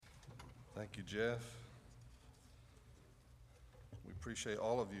Thank you, Jeff. We appreciate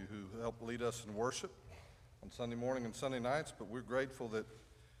all of you who help lead us in worship on Sunday morning and Sunday nights, but we're grateful that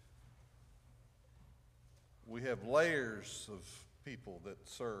we have layers of people that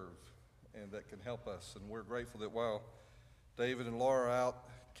serve and that can help us, and we're grateful that while David and Laura are out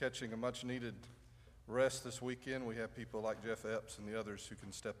catching a much-needed rest this weekend, we have people like Jeff Epps and the others who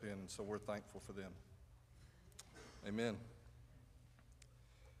can step in, and so we're thankful for them. Amen.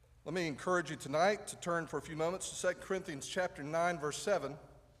 Let me encourage you tonight to turn for a few moments to 2 Corinthians chapter 9, verse 7.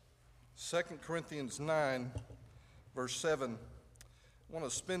 2 Corinthians 9, verse 7. I want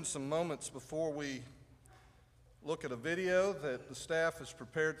to spend some moments before we look at a video that the staff has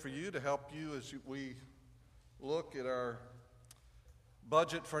prepared for you to help you as we look at our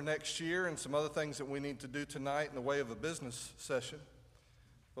budget for next year and some other things that we need to do tonight in the way of a business session.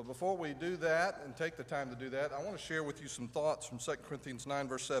 But before we do that and take the time to do that, I want to share with you some thoughts from 2 Corinthians 9,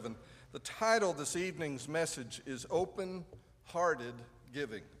 verse 7. The title of this evening's message is Open-Hearted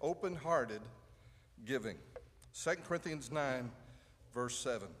Giving. Open-Hearted Giving. 2 Corinthians 9, verse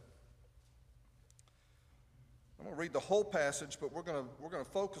 7. I'm going to read the whole passage, but we're going to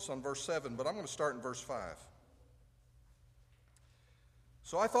focus on verse 7, but I'm going to start in verse 5.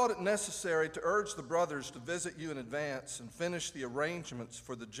 So I thought it necessary to urge the brothers to visit you in advance and finish the arrangements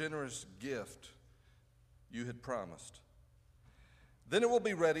for the generous gift you had promised. Then it will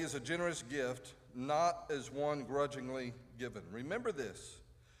be ready as a generous gift, not as one grudgingly given. Remember this: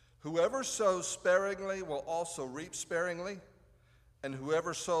 whoever sows sparingly will also reap sparingly, and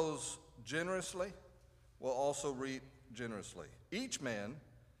whoever sows generously will also reap generously. Each man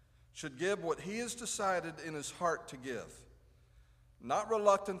should give what he has decided in his heart to give, not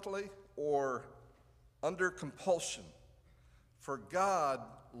reluctantly or under compulsion, for God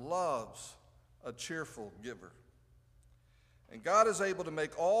loves a cheerful giver. And God is able to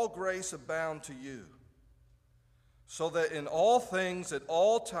make all grace abound to you, so that in all things at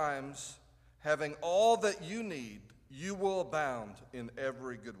all times, having all that you need, you will abound in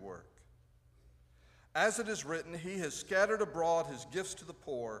every good work. As it is written, he has scattered abroad his gifts to the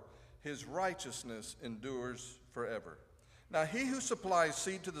poor, his righteousness endures forever. Now he who supplies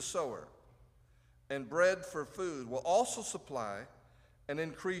seed to the sower and bread for food will also supply and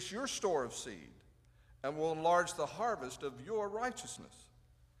increase your store of seed and will enlarge the harvest of your righteousness.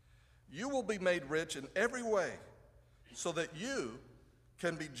 You will be made rich in every way so that you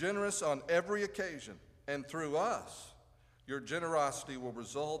can be generous on every occasion, and through us, your generosity will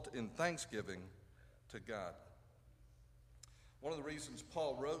result in thanksgiving to God. One of the reasons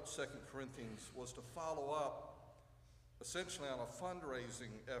Paul wrote 2 Corinthians was to follow up essentially on a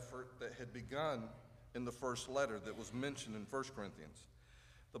fundraising effort that had begun in the first letter that was mentioned in 1 Corinthians.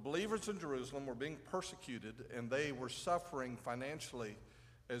 The believers in Jerusalem were being persecuted, and they were suffering financially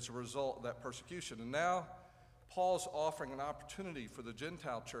as a result of that persecution. And now Paul's offering an opportunity for the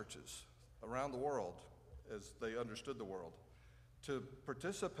Gentile churches around the world, as they understood the world, to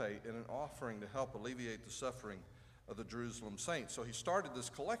participate in an offering to help alleviate the suffering of the Jerusalem saints. So he started this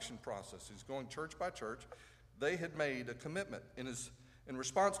collection process. He's going church by church. They had made a commitment. In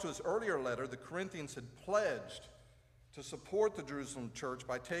response to his earlier letter, the Corinthians had pledged to support the Jerusalem church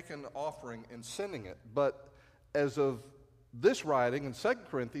by taking an offering and sending it. But as of this writing in 2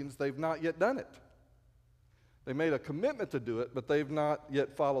 Corinthians, they've not yet done it. They made a commitment to do it, but they've not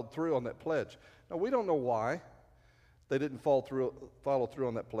yet followed through on that pledge. Now, we don't know why they didn't follow through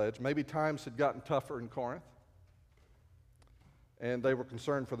on that pledge. Maybe times had gotten tougher in Corinth, and they were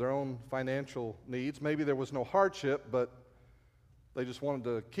concerned for their own financial needs. Maybe there was no hardship, but they just wanted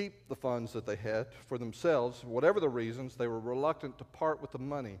to keep the funds that they had for themselves. Whatever the reasons, they were reluctant to part with the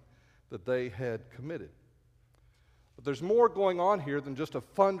money that they had committed. But there's more going on here than just a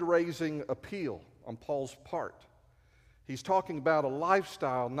fundraising appeal on Paul's part. He's talking about a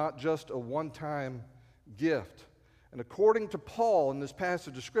lifestyle, not just a one-time gift. And according to Paul in this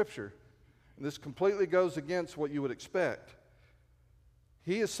passage of Scripture, and this completely goes against what you would expect,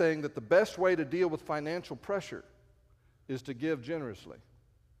 he is saying that the best way to deal with financial pressure is to give generously.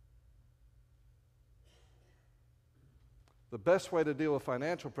 The best way to deal with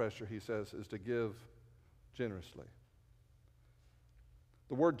financial pressure, he says, is to give generously.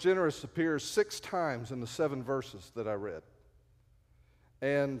 The word generous appears 6 times in the 7 verses that I read.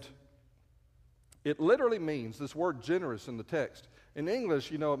 And it literally means, this word generous in the text, in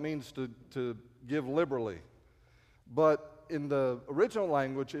English, it means to give liberally. But in the original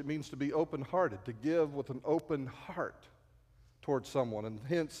language, it means to be open-hearted, to give with an open heart towards someone. And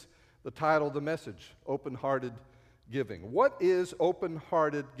hence the title of the message, Open-Hearted Giving. What is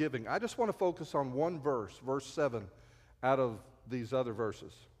open-hearted giving? I just want to focus on one verse, verse 7, out of these other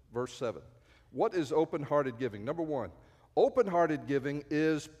verses. verse 7. What is open-hearted giving? Number one, open-hearted giving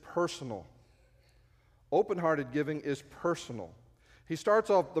is personal. Open-hearted giving is personal. He starts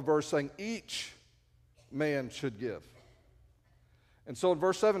off the verse saying each man should give. And so in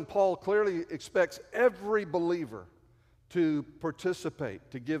verse 7, Paul clearly expects every believer to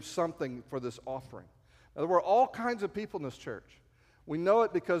participate, to give something for this offering. Now, there were all kinds of people in this church. We know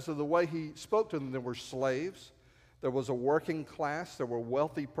it because of the way he spoke to them. There were slaves, there was a working class, there were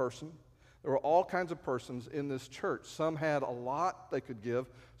wealthy persons. There were all kinds of persons in this church. Some had a lot they could give,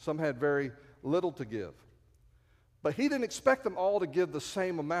 some had very little to give. But he didn't expect them all to give the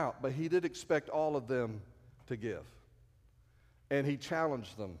same amount, but he did expect all of them to give. And he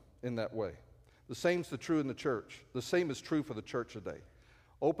challenged them in that way. The same is true in the church. The same is true for the church today.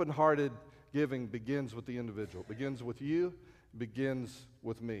 Open-hearted giving begins with the individual. It begins with you, it begins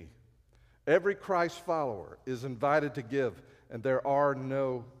with me. Every Christ follower is invited to give, and there are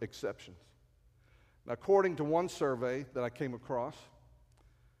no exceptions. Now, according to one survey that I came across,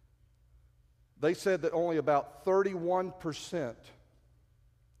 they said that only about 31%,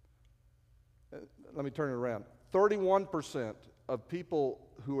 let me turn it around, 31% of people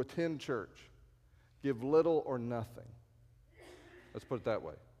who attend church give little or nothing. Let's put it that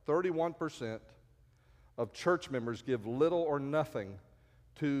way. 31% of church members give little or nothing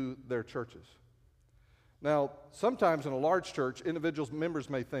to their churches. Now, sometimes in a large church, members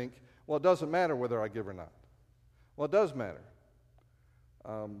may think, well, it doesn't matter whether I give or not. Well, it does matter.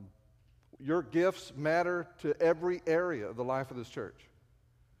 Your gifts matter to every area of the life of this church,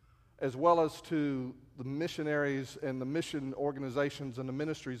 as well as to the missionaries and the mission organizations and the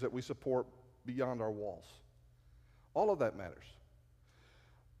ministries that we support beyond our walls. All of that matters.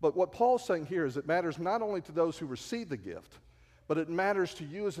 But what Paul's saying here is it matters not only to those who receive the gift, but it matters to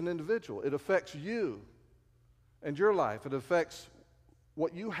you as an individual. It affects you and your life. It affects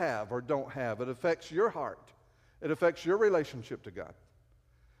what you have or don't have. It affects your heart. It affects your relationship to God.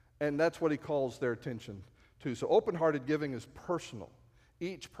 And that's what he calls their attention to. So open-hearted giving is personal.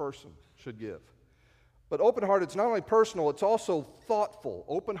 Each person should give. But open-hearted is not only personal, it's also thoughtful.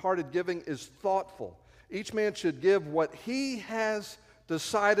 Open-hearted giving is thoughtful. Each man should give what he has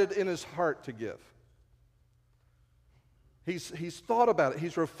decided in his heart to give. He's thought about it.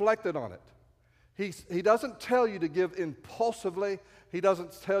 He's reflected on it. He doesn't tell you to give impulsively. He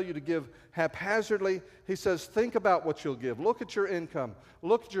doesn't tell you to give haphazardly. He says, think about what you'll give. Look at your income.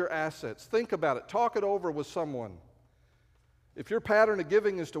 Look at your assets. Think about it. Talk it over with someone. If your pattern of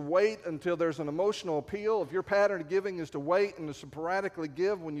giving is to wait until there's an emotional appeal, if your pattern of giving is to wait and to sporadically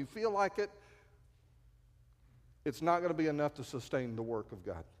give when you feel like it, it's not going to be enough to sustain the work of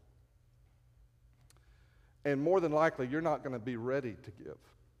God. And more than likely, you're not going to be ready to give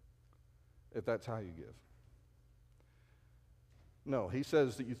if that's how you give. No, he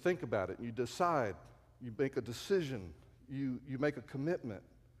says that you think about it, and you decide, you make a decision, you make a commitment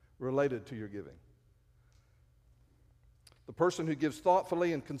related to your giving. The person who gives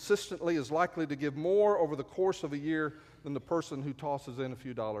thoughtfully and consistently is likely to give more over the course of a year than the person who tosses in a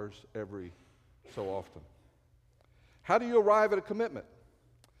few dollars every so often. How do you arrive at a commitment?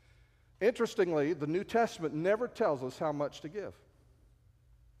 Interestingly, the New Testament never tells us how much to give.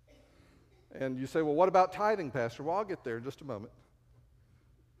 And you say, well, what about tithing, Pastor? Well, I'll get there in just a moment.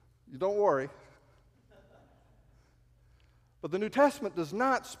 You don't worry. But the New Testament does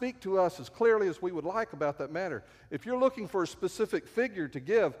not speak to us as clearly as we would like about that matter. If you're looking for a specific figure to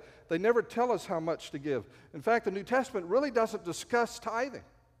give, they never tell us how much to give. In fact, the New Testament really doesn't discuss tithing.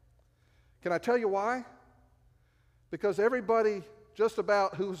 Can I tell you why? Because everybody just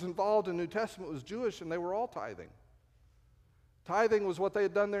about who was involved in the New Testament was Jewish, and they were all tithing. Tithing was what they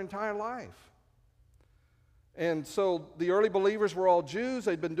had done their entire life. And so the early believers were all Jews.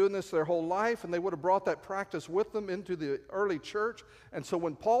 They'd been doing this their whole life, and they would have brought that practice with them into the early church. And so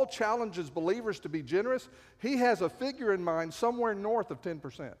when Paul challenges believers to be generous, he has a figure in mind somewhere north of 10%.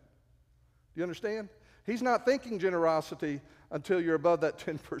 Do you understand? He's not thinking generosity until you're above that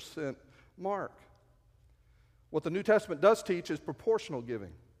 10% mark. What the New Testament does teach is proportional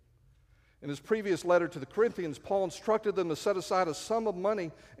giving. In his previous letter to the Corinthians, Paul instructed them to set aside a sum of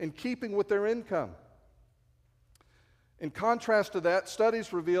money in keeping with their income. In contrast to that,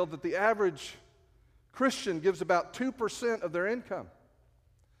 studies revealed that the average Christian gives about 2% of their income.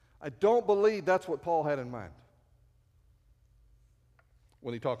 I don't believe that's what Paul had in mind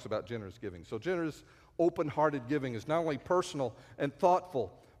when he talks about generous giving. So generous, open-hearted giving is not only personal and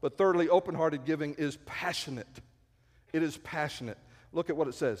thoughtful, but thirdly, open-hearted giving is passionate. It is passionate. Look at what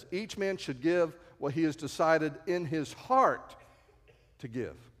it says. Each man should give what he has decided in his heart to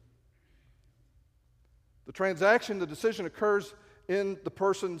give. The transaction, the decision occurs in the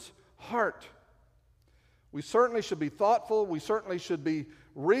person's heart. We certainly should be thoughtful, we certainly should be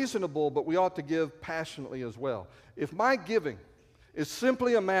reasonable, but we ought to give passionately as well. If my giving is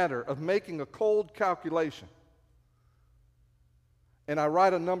simply a matter of making a cold calculation, and I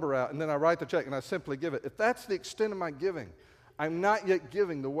write a number out, and then I write the check, and I simply give it, if that's the extent of my giving, I'm not yet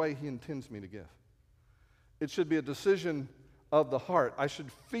giving the way He intends me to give. It should be a decision of the heart. I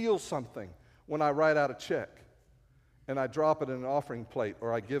should feel something when I write out a check, and I drop it in an offering plate,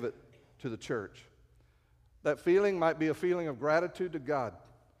 or I give it to the church. That feeling might be a feeling of gratitude to God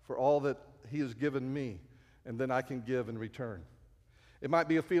for all that He has given me, and then I can give in return. It might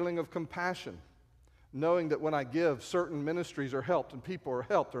be a feeling of compassion, knowing that when I give, certain ministries are helped, and people are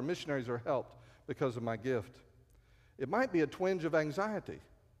helped, or missionaries are helped because of my gift. It might be a twinge of anxiety.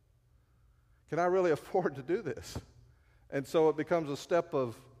 Can I really afford to do this? And so it becomes a step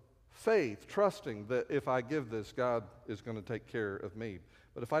of faith, trusting that if I give this, God is going to take care of me.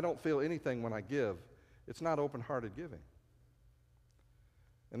 But if I don't feel anything when I give, it's not open-hearted giving.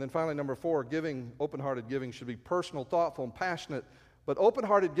 And then finally, number 4, open-hearted giving should be personal, thoughtful, and passionate. But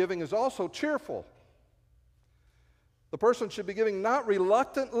open-hearted giving is also cheerful. The person should be giving not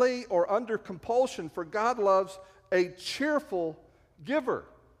reluctantly or under compulsion, for God loves a cheerful giver.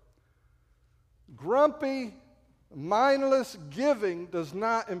 Grumpy, mindless giving does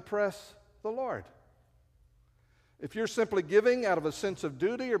not impress the Lord. If you're simply giving out of a sense of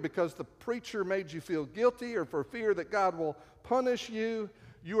duty, or because the preacher made you feel guilty, or for fear that God will punish you,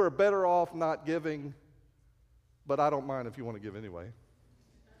 you are better off not giving, but I don't mind if you want to give anyway.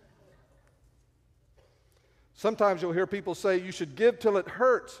 Sometimes you'll hear people say you should give till it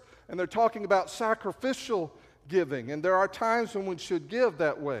hurts, and they're talking about sacrificial giving, and there are times when we should give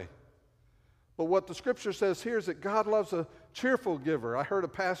that way. But what the Scripture says here is that God loves a cheerful giver. I heard a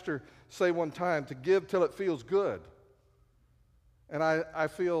pastor say one time to give till it feels good. And I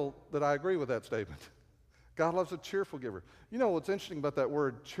feel that I agree with that statement. God loves a cheerful giver. You know what's interesting about that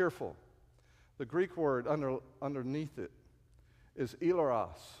word cheerful? The Greek word underneath it is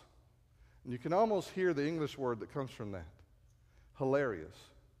hilaros. And you can almost hear the English word that comes from that. Hilarious.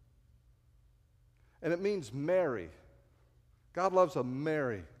 And it means merry. God loves a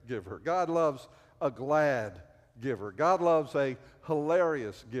merry giver. God loves a glad giver. God loves a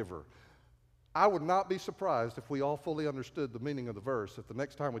hilarious giver. I would not be surprised if we all fully understood the meaning of the verse if the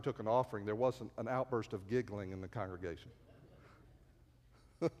next time we took an offering there wasn't an outburst of giggling in the congregation.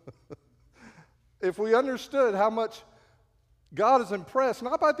 If we understood how much God is impressed,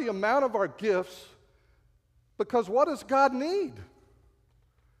 not by the amount of our gifts, because what does God need?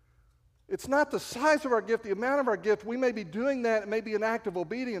 It's not the size of our gift, the amount of our gift. We may be doing that, it may be an act of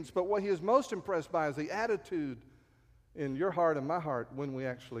obedience, but what He is most impressed by is the attitude in your heart and my heart when we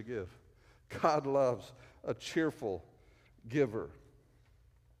actually give. God loves a cheerful giver.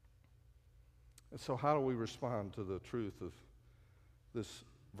 And so how do we respond to the truth of this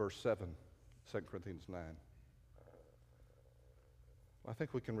verse 7, 2 Corinthians 9? I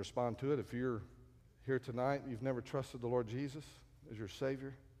think we can respond to it. If you're here tonight and you've never trusted the Lord Jesus as your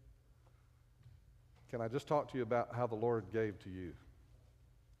Savior, can I just talk to you about how the Lord gave to you?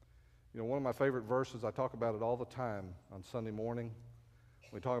 You know, one of my favorite verses, I talk about it all the time on Sunday morning.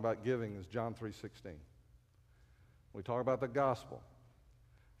 We talk about giving is John 3:16. We talk about the gospel.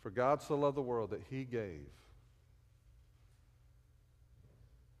 For God so loved the world that He gave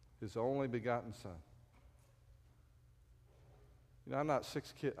His only begotten Son. You know, I got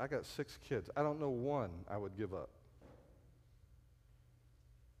 6 kids. I don't know one I would give up.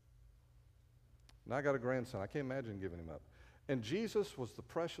 And I got a grandson. I can't imagine giving him up. And Jesus was the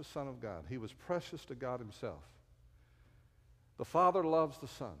precious Son of God. He was precious to God Himself. The Father loves the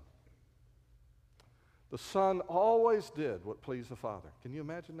Son. The Son always did what pleased the Father. Can you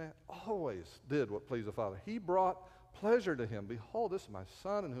imagine that? Always did what pleased the Father. He brought pleasure to Him. Behold, this is my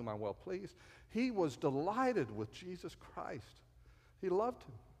Son in whom I'm well pleased. He was delighted with Jesus Christ. He loved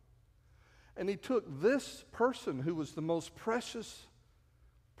Him. And He took this person who was the most precious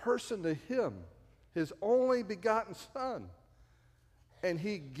person to Him, His only begotten Son, and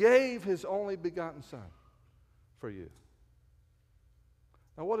He gave His only begotten Son for you.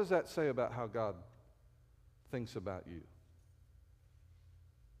 Now, what does that say about how God thinks about you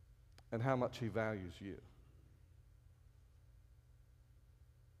and how much He values you?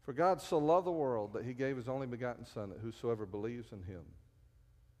 For God so loved the world that He gave His only begotten Son, that whosoever believes in Him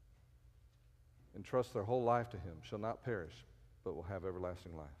and trusts their whole life to Him shall not perish, but will have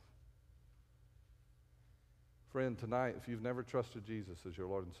everlasting life. Friend, tonight, if you've never trusted Jesus as your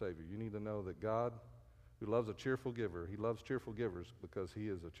Lord and Savior, you need to know that God, who loves a cheerful giver, He loves cheerful givers because He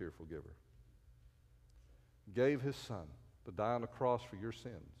is a cheerful giver, gave His Son to die on the cross for your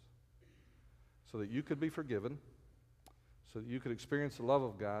sins so that you could be forgiven, so that you could experience the love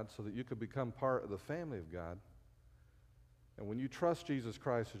of God, so that you could become part of the family of God. And when you trust Jesus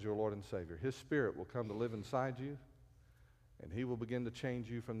Christ as your Lord and Savior, His Spirit will come to live inside you, and He will begin to change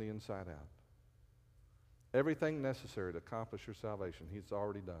you from the inside out. Everything necessary to accomplish your salvation, He's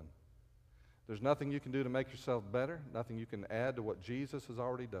already done. There's nothing you can do to make yourself better, nothing you can add to what Jesus has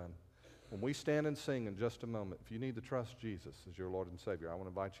already done. When we stand and sing in just a moment, if you need to trust Jesus as your Lord and Savior, I want to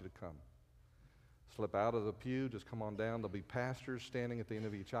invite you to come. Slip out of the pew, just come on down. There'll be pastors standing at the end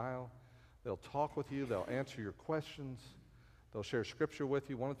of each aisle. They'll talk with you, they'll answer your questions, they'll share Scripture with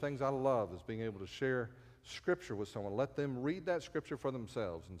you. One of the things I love is being able to share Scripture with someone. Let them read that Scripture for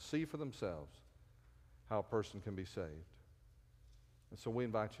themselves and see for themselves how a person can be saved. And so we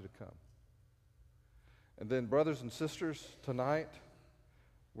invite you to come. And then, brothers and sisters, tonight,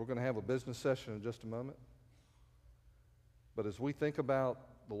 we're going to have a business session in just a moment. But as we think about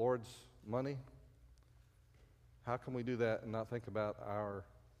the Lord's money, how can we do that and not think about our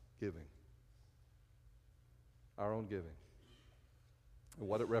giving? Our own giving. And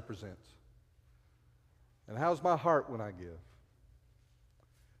what it represents. And how's my heart when I give?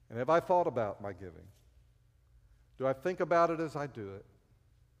 And have I thought about my giving? Do I think about it as I do it?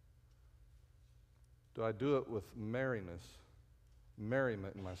 Do I do it with merriment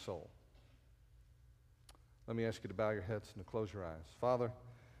in my soul? Let me ask you to bow your heads and to close your eyes. Father,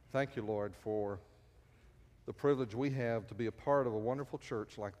 thank you, Lord, for the privilege we have to be a part of a wonderful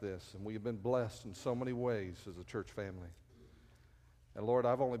church like this. And we have been blessed in so many ways as a church family. And Lord,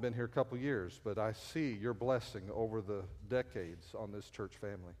 I've only been here a couple years, but I see your blessing over the decades on this church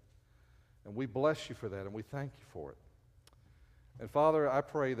family. And we bless you for that, and we thank you for it. And Father, I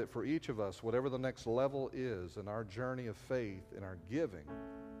pray that for each of us, whatever the next level is in our journey of faith, in our giving,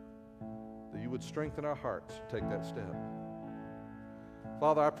 that you would strengthen our hearts to take that step.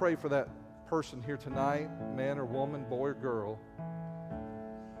 Father, I pray for that person here tonight, man or woman, boy or girl,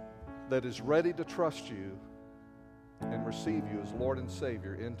 that is ready to trust you and receive you as Lord and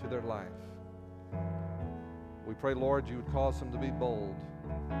Savior into their life. We pray, Lord, you would cause them to be bold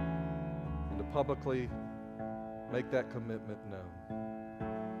and to publicly make that commitment known.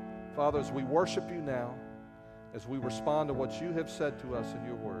 Father, as we worship you now, as we respond to what you have said to us in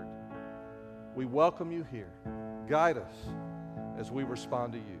your word, we welcome you here. Guide us as we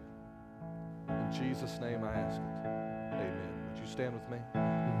respond to you. In Jesus' name I ask it. Amen. Would you stand with me?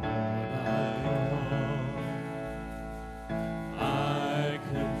 I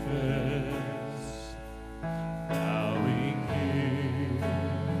confess, bowing here,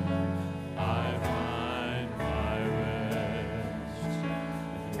 I find my rest.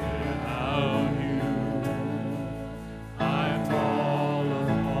 Without you, I fall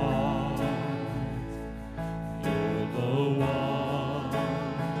apart. You're the one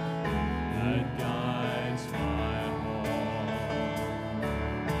that guides my heart.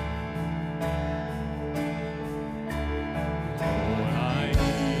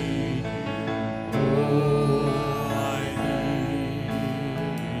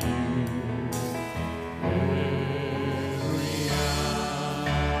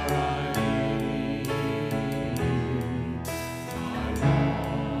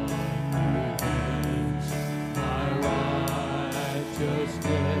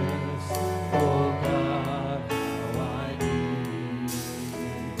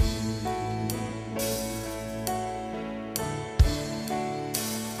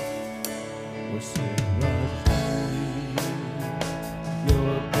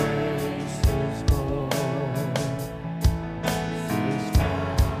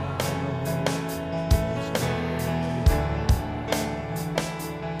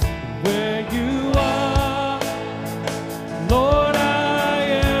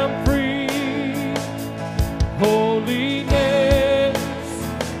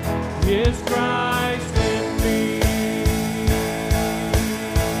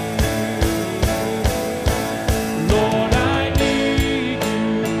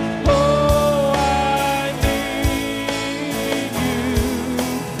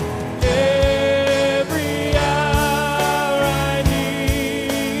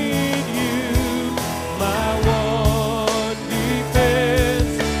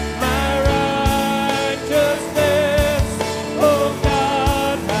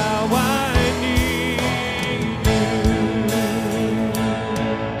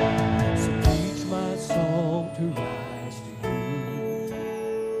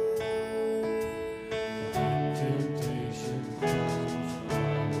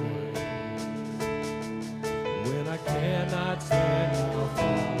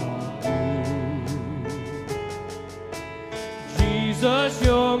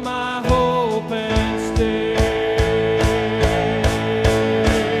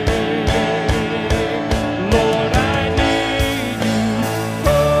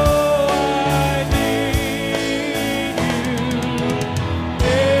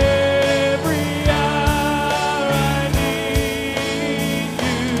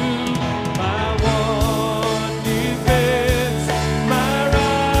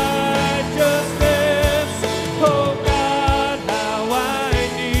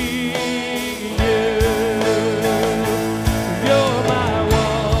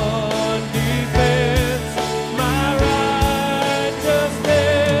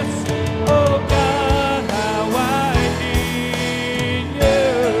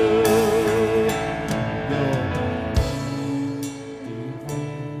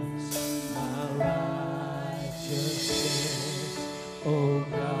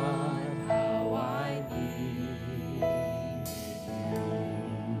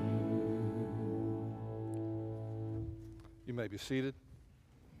 You may be seated.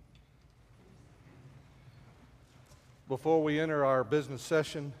 Before we enter our business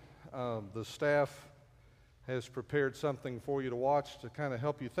session, the staff has prepared something for you to watch to kind of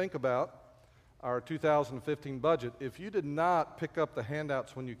help you think about our 2015 budget. If you did not pick up the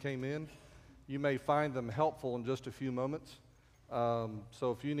handouts when you came in, you may find them helpful in just a few moments.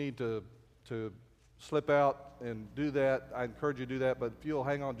 So if you need to slip out and do that, I encourage you to do that. But if you'll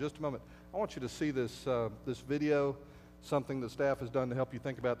hang on just a moment, I want you to see this video, something the staff has done to help you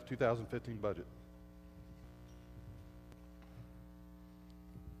think about the 2015 budget.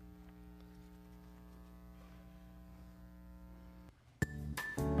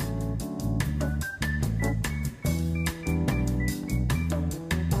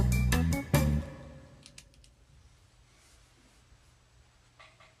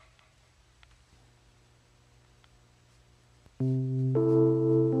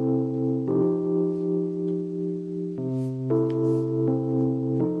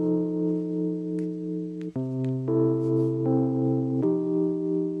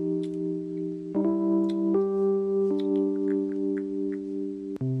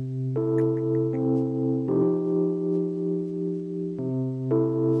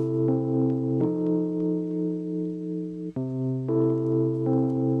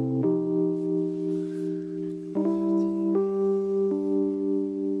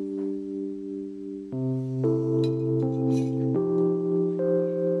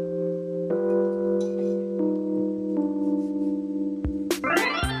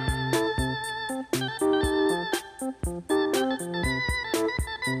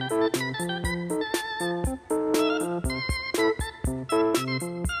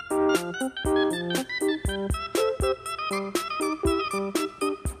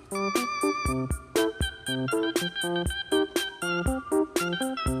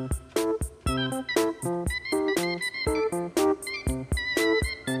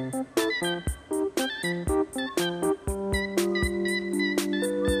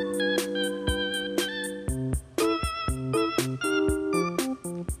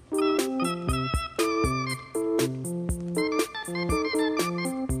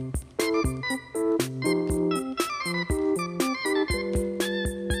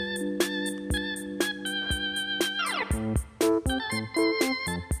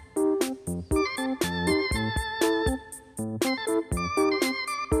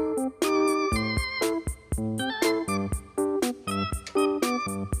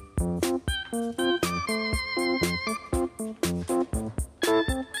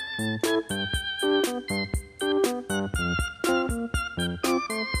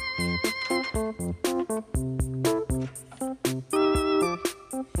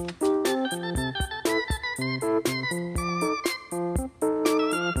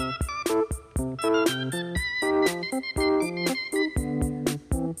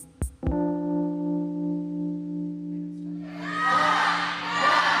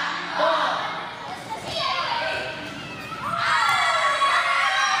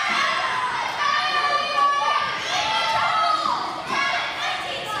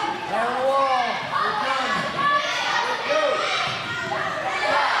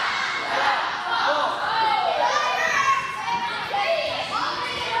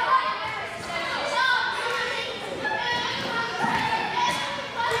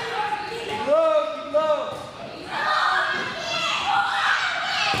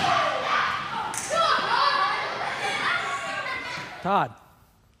 Todd,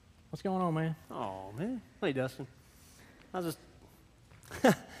 what's going on, man? Oh, man. Hey, Dustin. I was just,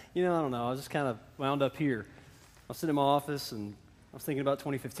 I don't know. I was just kind of wound up here. I was sitting in my office, and I was thinking about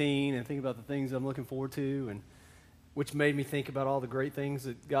 2015 and thinking about the things I'm looking forward to, and which made me think about all the great things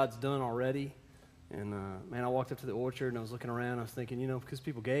that God's done already. And, man, I walked up to the orchard, and I was looking around. I was thinking, because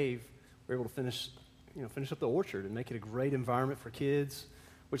people gave, we were able to finish up the orchard and make it a great environment for kids,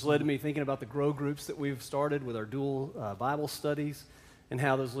 which led to me thinking about the grow groups that we've started with our dual Bible studies and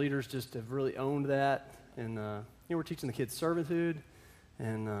how those leaders just have really owned that. And, we're teaching the kids servanthood,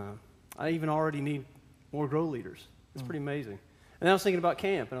 and I even already need more grow leaders. It's pretty amazing. And then I was thinking about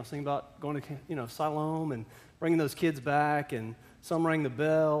camp, and I was thinking about going to, Siloam and bringing those kids back, and some rang the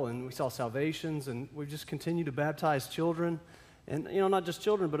bell, and we saw salvations, and we just continue to baptize children. And, not just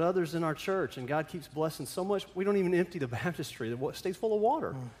children, but others in our church. And God keeps blessing so much, we don't even empty the baptistry. The stays full of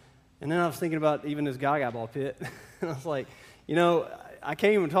water. And then I was thinking about even this Gaga ball pit. And I was like, I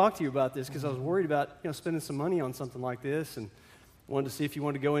can't even talk to you about this because I was worried about, spending some money on something like this. And wanted to see if you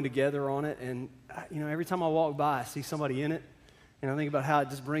wanted to go in together on it. And, every time I walk by, I see somebody in it. And I think about how it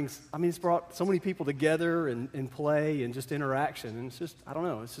just it's brought so many people together and play and just interaction. And it's just, I don't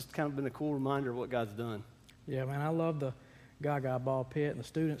know, it's just kind of been a cool reminder of what God's done. Yeah, man, I love the Gaga Ball pit, and the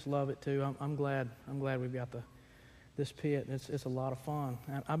students love it too. I'm glad we've got this pit. It's a lot of fun.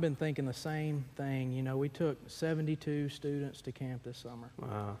 And I've been thinking the same thing. You know, we took 72 students to camp this summer.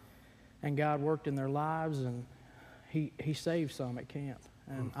 Wow. And God worked in their lives, and He saved some at camp.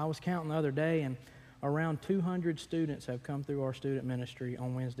 And I was counting the other day, and around 200 students have come through our student ministry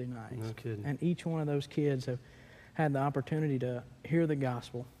on Wednesday nights. No kidding. And each one of those kids have had the opportunity to hear the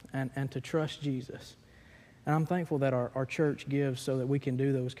gospel and to trust Jesus. And I'm thankful that our church gives so that we can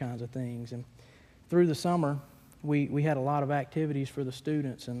do those kinds of things. And through the summer, we had a lot of activities for the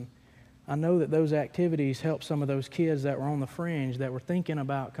students, and I know that those activities helped some of those kids that were on the fringe, that were thinking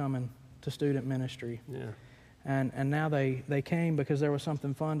about coming to student ministry. Yeah. And now they came because there was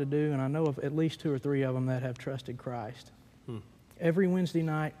something fun to do, and I know of at least 2 or 3 of them that have trusted Christ. Every Wednesday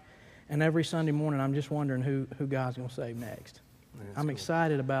night and every Sunday morning, I'm just wondering who God's going to save next. I'm cool.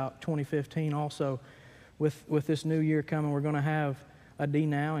 excited about 2015 also. With this new year coming, we're going to have a D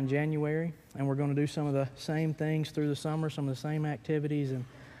Now in January, and we're going to do some of the same things through the summer, some of the same activities, and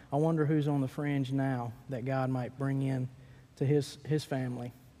I wonder who's on the fringe now that God might bring in to his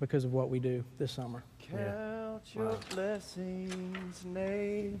family because of what we do this summer. Count your blessings,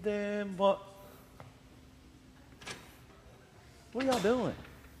 name them. What are y'all doing?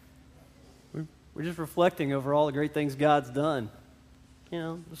 We're just reflecting over all the great things God's done. You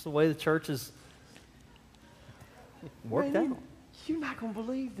know, just the way the church has worked Man, out. You're not going to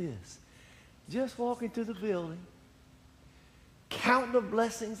believe this. Just walking through the building, count the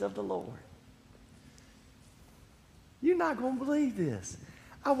blessings of the Lord. You're not going to believe this.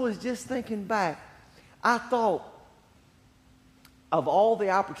 I was just thinking back. I thought of all the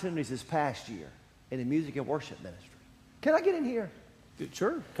opportunities this past year in the music and worship ministry. Can I get in here?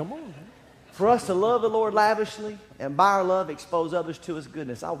 Sure, come on. For us to love the Lord lavishly and by our love expose others to His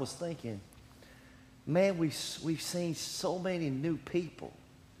goodness. I was thinking, man, we've seen so many new people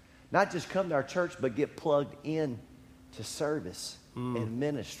not just come to our church, but get plugged in to service and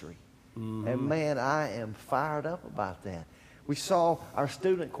ministry. And man, I am fired up about that. We saw our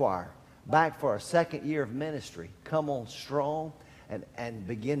student choir back for our 2nd year of ministry come on strong and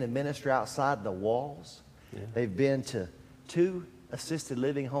begin to minister outside the walls. Yeah. They've been to 2 assisted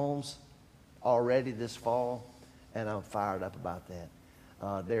living homes already this fall, and I'm fired up about that.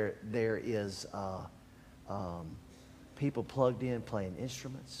 There is people plugged in playing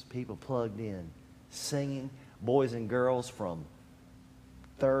instruments, people plugged in singing, boys and girls from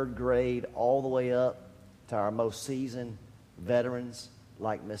 3rd grade all the way up to our most seasoned veterans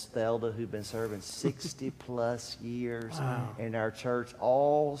like Miss Thelda, who've been serving 60-plus years in our church,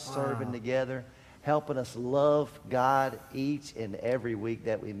 all serving together, helping us love God each and every week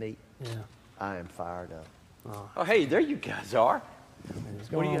that we meet. Yeah. I am fired up. Oh, hey, there you guys are.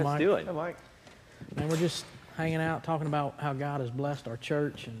 What are you going on, guys Mike? doing? Hey, Mike. And we're just hanging out, talking about how God has blessed our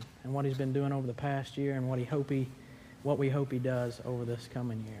church and what He's been doing over the past year and what we hope He does over this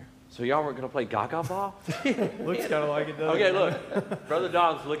coming year. So y'all weren't going to play Gaga Ball? Looks kind of like it does. Okay, look, Brother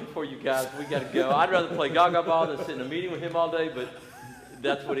Don's looking for you guys. We got to go. I'd rather play Gaga Ball than sit in a meeting with him all day, but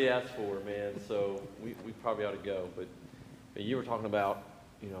that's what he asked for, man. So we probably ought to go. But you were talking about,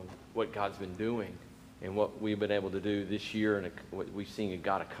 you know, what God's been doing and what we've been able to do this year and what we've seen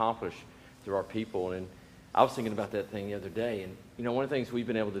God accomplish through our people. And I was thinking about that thing the other day. And, you know, one of the things we've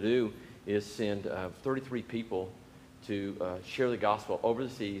been able to do is send 33 people to share the gospel over the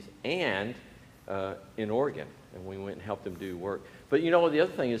seas and in Oregon. And we went and helped them do work. But, you know, the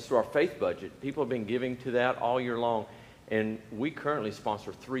other thing is through our faith budget. People have been giving to that all year long. And we currently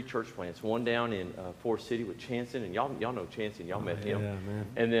sponsor 3 church plants. One down in Forest City with Chanson, and y'all know Chanson. Y'all met him. Yeah, man.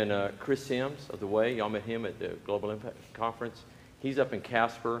 And then Chris Sims of The Way. Y'all met him at the Global Impact Conference. He's up in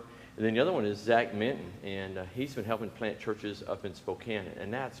Casper. And then the other one is Zach Minton, and he's been helping plant churches up in Spokane,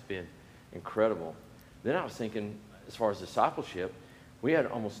 and that's been incredible. Then I was thinking, as far as discipleship, we had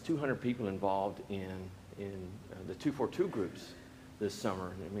almost 200 people involved in the 242 groups this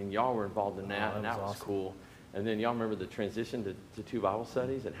summer. I mean, y'all were involved in that, and that was awesome. cool. And then y'all remember the transition to 2 Bible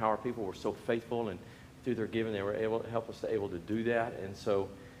studies and how our people were so faithful, and through their giving, they were able to help us to do that. And so,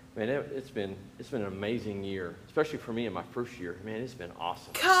 man, it's been an amazing year, especially for me in my first year. Man, it's been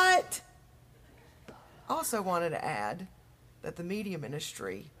awesome. Cut! Also wanted to add that the media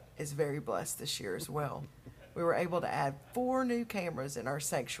ministry is very blessed this year as well. We were able to add 4 new cameras in our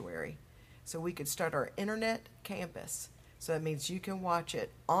sanctuary so we could start our internet campus. So that means you can watch it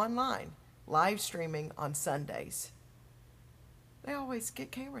online, live streaming on Sundays. They always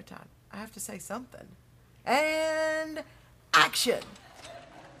get camera time. I have to say something. And action!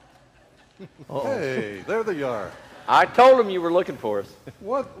 Hey, there they are. I told them you were looking for us.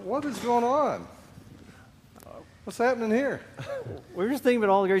 What is going on? What's happening here? We're just thinking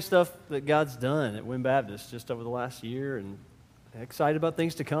about all the great stuff that God's done at Wynn Baptist just over the last year, and excited about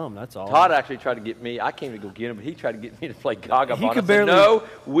things to come. That's all. Todd actually tried to get me. I can't even go get him, but he tried to get me to play Gaga. He Bond. could I said, barely- no,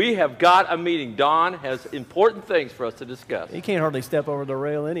 we have got a meeting. Don has important things for us to discuss. He can't hardly step over the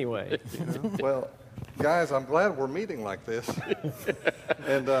rail anyway. Well, guys, I'm glad we're meeting like this.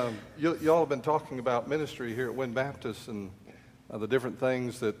 And y'all have been talking about ministry here at Wynn Baptist and the different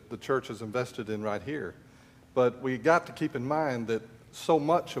things that the church has invested in right here. But we got to keep in mind that so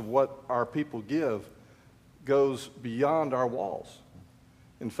much of what our people give goes beyond our walls.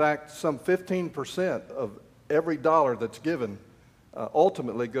 In fact, some 15% of every dollar that's given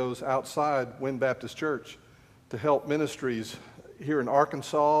ultimately goes outside Wynn Baptist Church to help ministries here in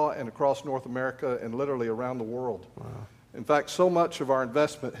Arkansas and across North America and literally around the world. Wow. In fact, so much of our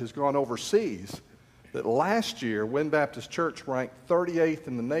investment has gone overseas that last year Wynn Baptist Church ranked 38th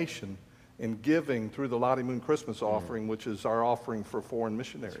in the nation in giving through the Lottie Moon Christmas offering, which is our offering for foreign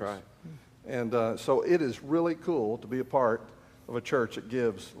missionaries. That's right. And so it is really cool to be a part of a church that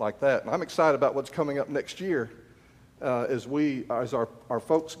gives like that. And I'm excited about what's coming up next year as our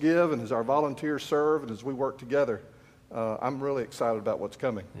folks give and as our volunteers serve and as we work together. I'm really excited about what's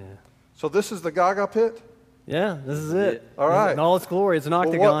coming. Yeah. So this is the Gaga Pit? Yeah, this is it. All right. In all its glory. It's an Well,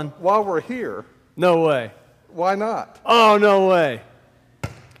 octagon. while we're here, No way. why not? Oh, no way.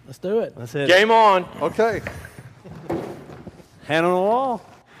 Let's do it. That's it. Game on. Okay. Hand on the wall.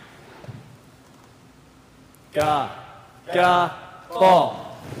 Ball.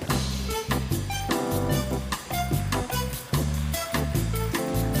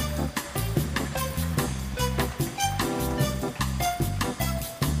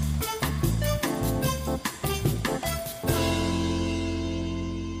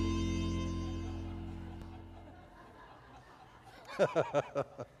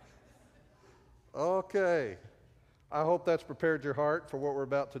 Okay. I hope that's prepared your heart for what we're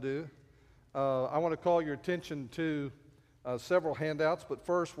about to do. I want to call your attention to several handouts, but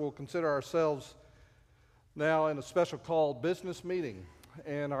first we'll consider ourselves now in a special called business meeting.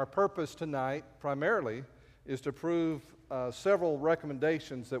 And our purpose tonight, primarily, is to approve several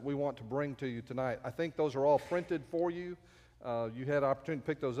recommendations that we want to bring to you tonight. I think those are all printed for you. You had an opportunity to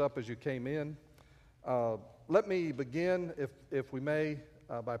pick those up as you came in. Let me begin, if we may,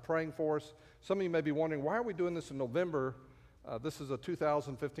 by praying for us. Some of you may be wondering, why are we doing this in November? This is a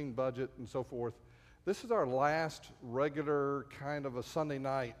 2015 budget and so forth. This is our last regular kind of a Sunday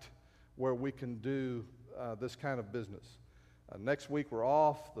night where we can do this kind of business. Next week we're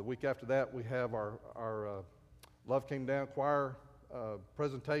off. The week after that we have our Love Came Down choir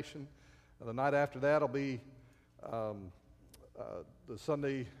presentation. The night after that will be the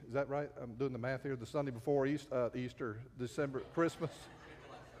Sunday, is that right? I'm doing the math here. The Sunday before Easter, December, Christmas.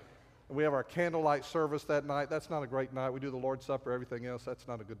 And we have our candlelight service that night. That's not a great night. We do the Lord's Supper, everything else. That's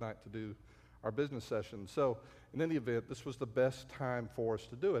not a good night to do our business session. So in any event, this was the best time for us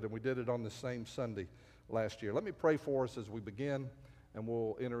to do it, and we did it on the same Sunday last year. Let me pray for us as we begin, and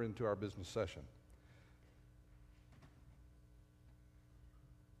we'll enter into our business session.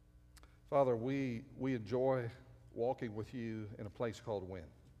 Father, we enjoy walking with you in a place called Wynn.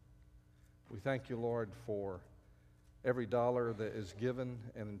 We thank you, Lord, for every dollar that is given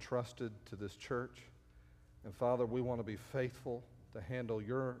and entrusted to this church. And Father, we want to be faithful to handle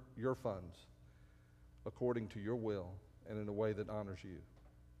your funds according to your will and in a way that honors you.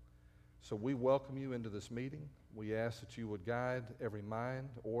 So we welcome you into this meeting. We ask that you would guide every mind,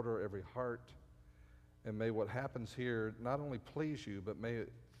 order every heart, and may what happens here not only please you, but may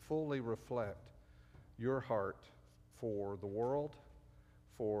it fully reflect your heart for the world,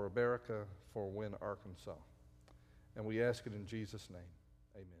 for America, for Wynn, Arkansas. And we ask it in Jesus' name.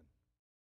 Amen.